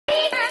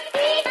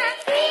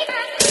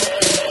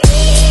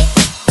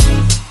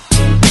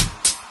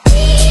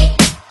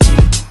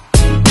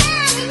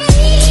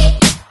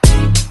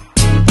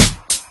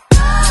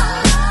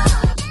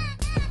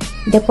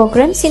The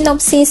program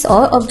synopsis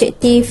or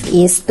objective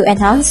is to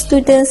enhance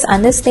students'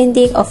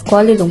 understanding of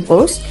Kuala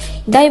Lumpur's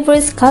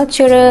diverse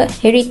cultural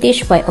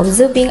heritage by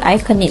observing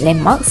iconic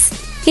landmarks,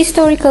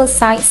 historical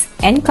sites,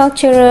 and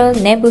cultural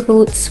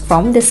neighborhoods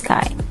from the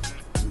sky.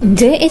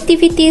 The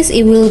activities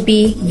will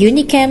be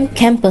Unicamp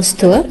campus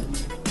tour,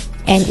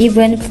 and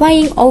even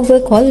flying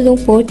over Kuala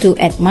Lumpur to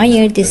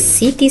admire the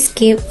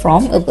cityscape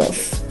from above.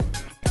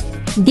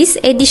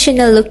 These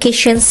additional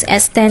locations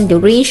extend the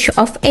range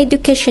of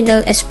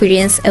educational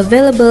experience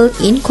available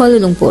in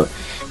Kuala Lumpur,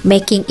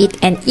 making it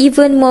an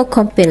even more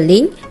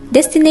compelling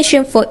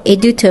destination for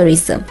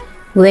edutourism.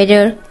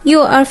 Whether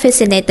you are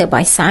fascinated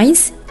by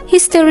science,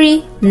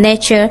 history,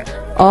 nature,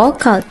 or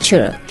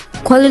culture,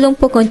 Kuala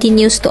Lumpur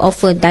continues to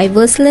offer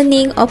diverse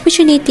learning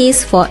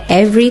opportunities for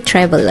every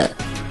traveler.